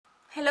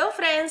Hello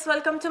friends,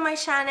 welcome to my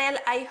channel.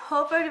 I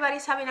hope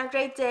everybody's having a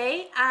great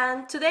day,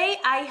 and today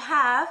I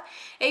have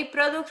a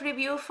product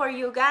review for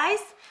you guys,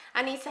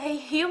 and it's a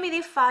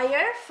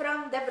humidifier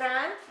from the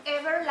brand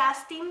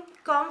Everlasting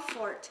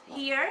Comfort.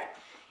 Here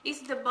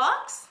is the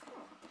box,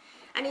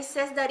 and it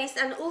says that it's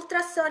an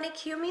ultrasonic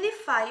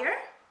humidifier.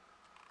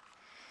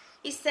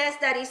 It says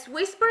that it's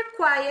whisper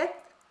quiet,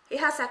 it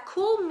has a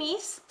cool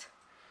mist,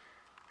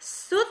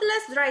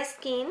 soothes dry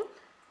skin,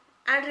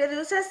 and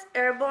reduces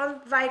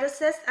airborne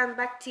viruses and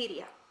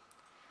bacteria.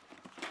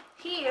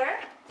 Here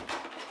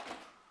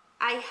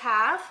I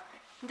have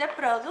the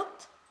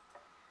product.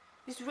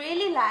 It's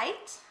really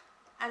light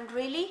and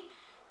really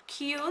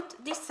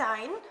cute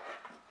design,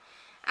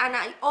 and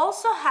I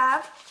also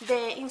have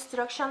the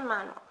instruction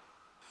manual.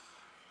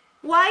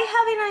 Why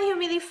having a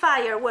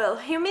humidifier? Well,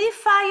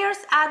 humidifiers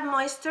add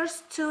moisture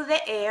to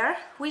the air,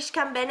 which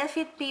can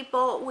benefit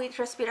people with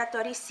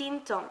respiratory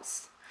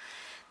symptoms.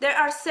 There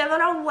are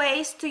several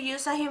ways to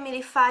use a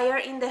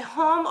humidifier in the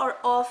home or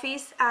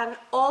office, and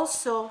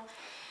also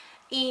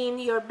in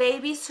your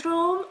baby's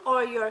room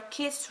or your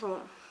kids'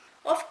 room.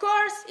 Of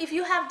course, if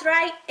you have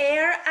dry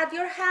air at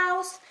your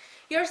house,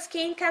 your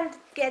skin can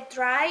get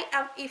dry,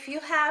 and if you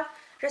have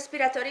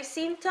respiratory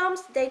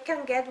symptoms, they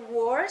can get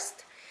worse,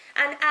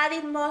 and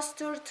adding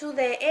moisture to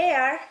the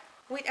air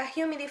with a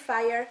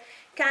humidifier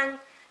can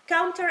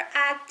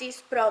counteract these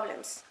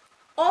problems.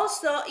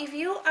 Also, if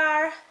you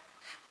are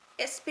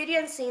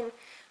experiencing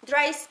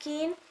dry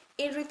skin,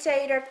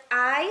 irritated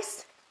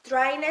eyes,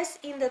 dryness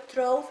in the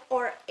throat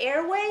or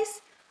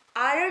airways,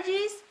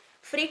 allergies,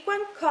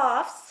 frequent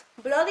coughs,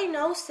 bloody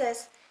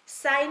noses,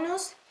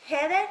 sinus,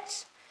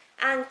 headaches,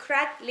 and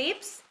cracked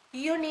lips,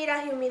 you need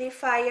a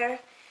humidifier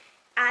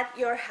at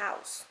your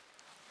house.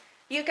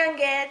 You can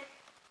get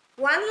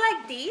one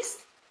like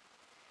this,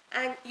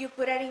 and you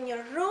put it in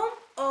your room.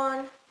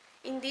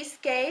 In this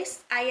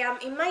case, I am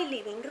in my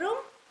living room,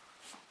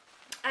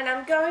 and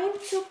I'm going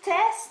to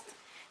test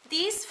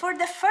this for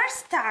the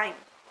first time.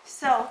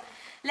 So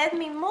let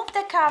me move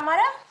the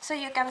camera so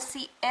you can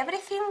see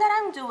everything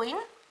that I'm doing.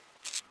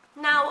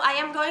 Now I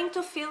am going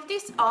to fill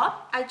this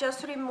up. I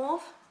just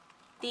remove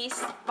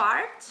this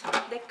part,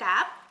 the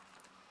cap.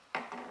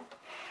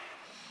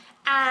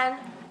 And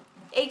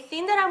a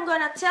thing that I'm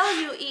gonna tell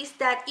you is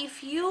that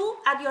if you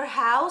at your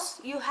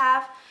house you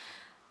have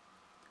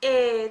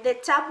the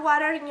tap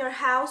water in your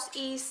house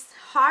is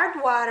hard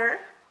water,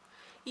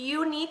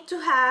 you need to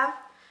have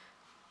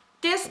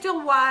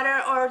distilled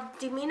water or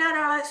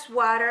demineralized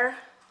water,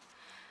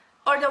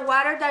 or the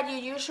water that you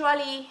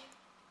usually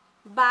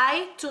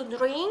buy to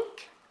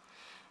drink,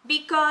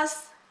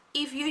 because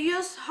if you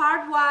use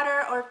hard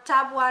water or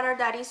tap water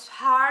that is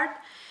hard,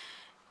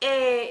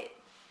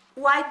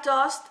 white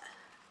dust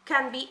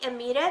can be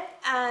emitted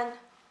and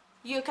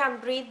you can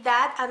breathe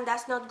that, and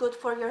that's not good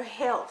for your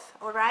health.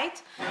 All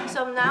right,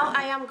 so now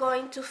I am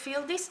going to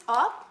fill this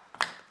up.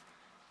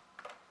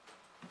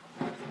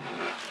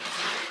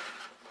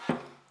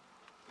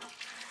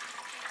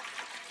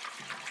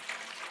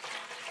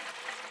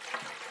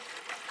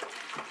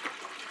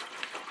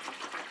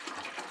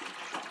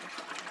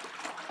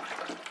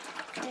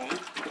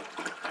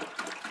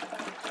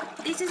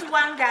 This is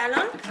 1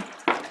 gallon.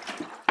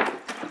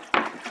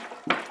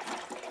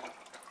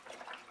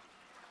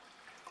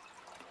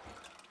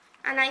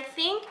 And I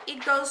think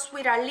it goes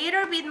with a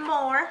little bit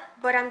more,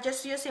 but I'm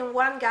just using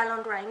 1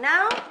 gallon right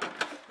now.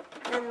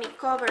 Let me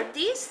cover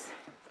this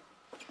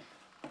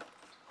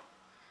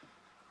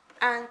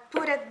and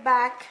put it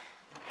back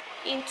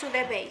into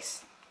the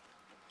base.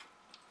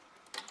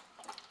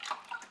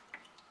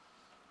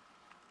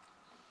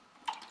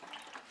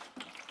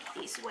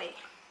 This way.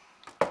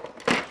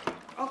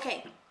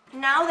 Okay,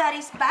 now that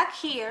it's back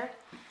here,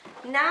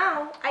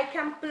 now I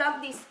can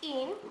plug this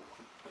in.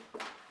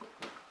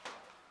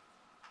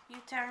 You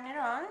turn it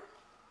on.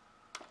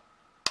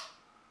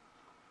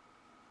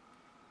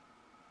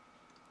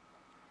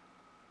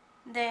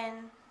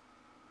 Then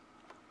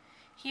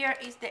here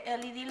is the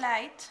LED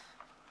light,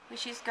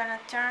 which is gonna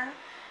turn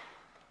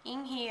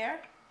in here,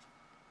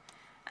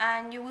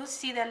 and you will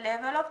see the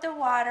level of the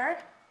water,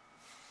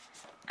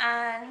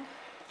 and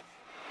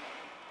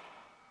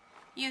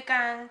you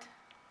can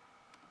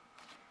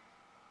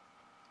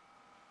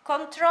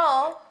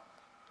control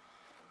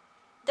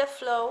the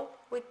flow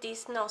with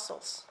these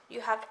nozzles.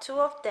 You have 2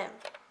 of them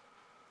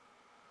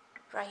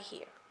right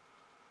here.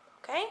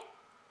 Okay,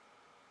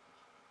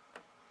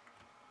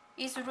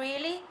 it's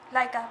really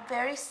like a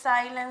very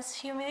silent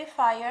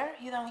humidifier.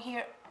 You don't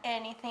hear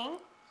anything,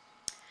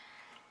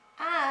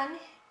 and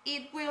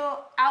it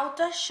will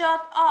auto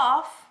shut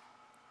off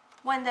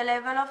when the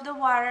level of the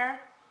water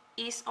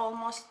is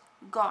almost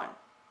gone.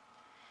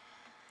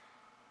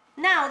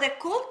 Now the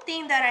cool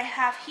thing that I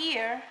have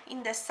here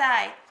in the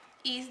side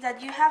is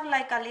that you have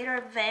like a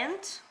little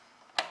vent.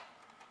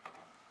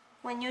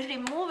 When you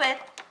remove it,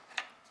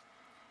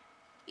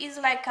 it's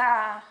like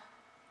a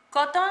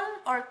cotton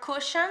or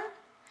cushion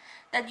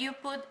that you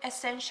put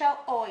essential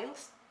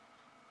oils.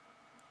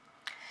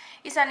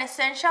 It's an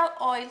essential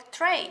oil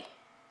tray,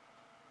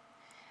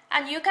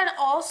 And you can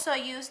also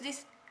use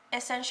this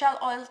essential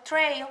oil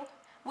trail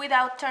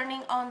without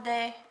turning on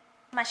the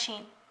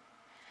machine.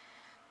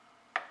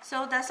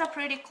 So that's a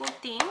pretty cool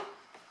thing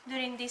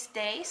during these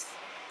days.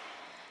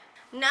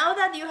 Now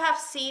that you have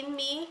seen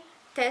me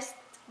test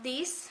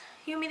this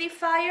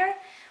humidifier,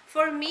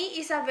 for me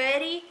it's a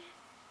very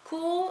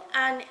cool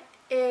and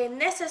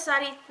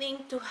necessary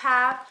thing to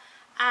have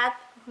at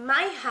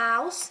my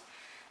house.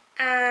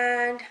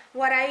 And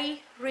what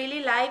I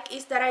really like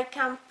is that I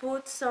can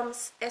put some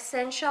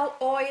essential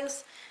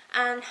oils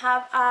and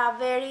have a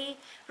very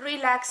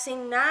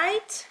relaxing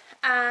night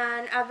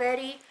and a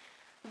very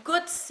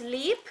good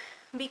sleep,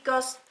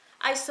 because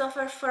I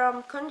suffer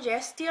from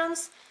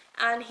congestions,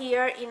 and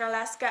here in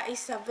Alaska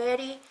it's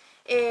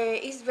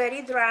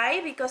very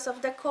dry because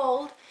of the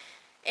cold.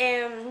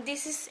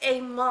 This is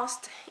a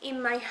must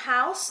in my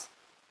house.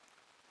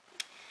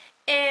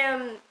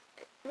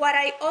 What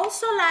I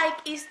also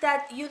like is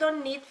that you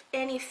don't need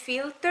any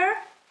filter,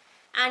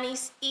 and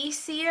it's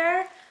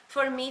easier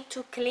for me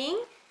to clean.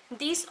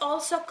 This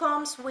also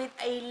comes with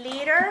a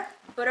liter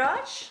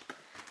brush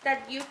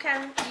that you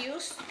can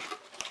use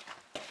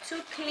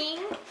to clean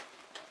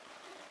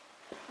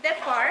the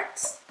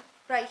parts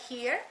right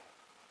here.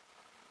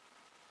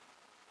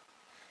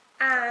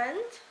 And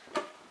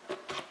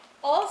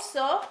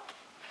also,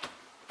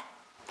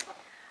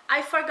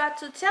 I forgot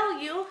to tell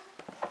you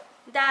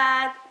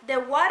that the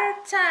water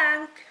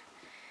tank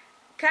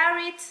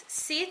carries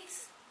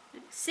 6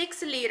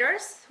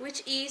 liters,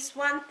 which is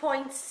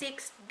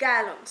 1.6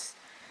 gallons.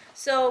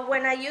 So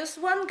when I use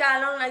 1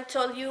 gallon, I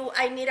told you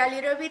I need a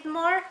little bit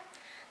more.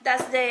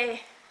 That's the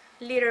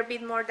little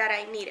bit more that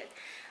I needed.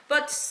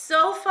 But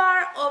so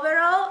far,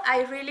 overall,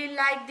 I really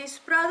like this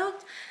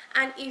product,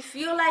 and if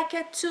you like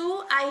it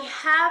too, I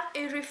have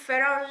a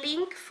referral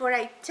link for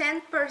a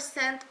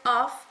 10%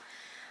 off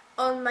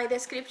on my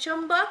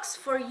description box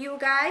for you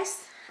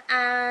guys.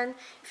 And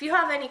if you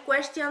have any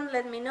question,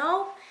 let me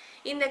know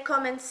in the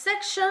comment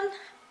section.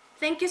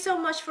 Thank you so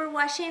much for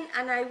watching,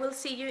 and I will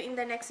see you in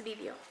the next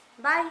video.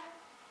 Bye!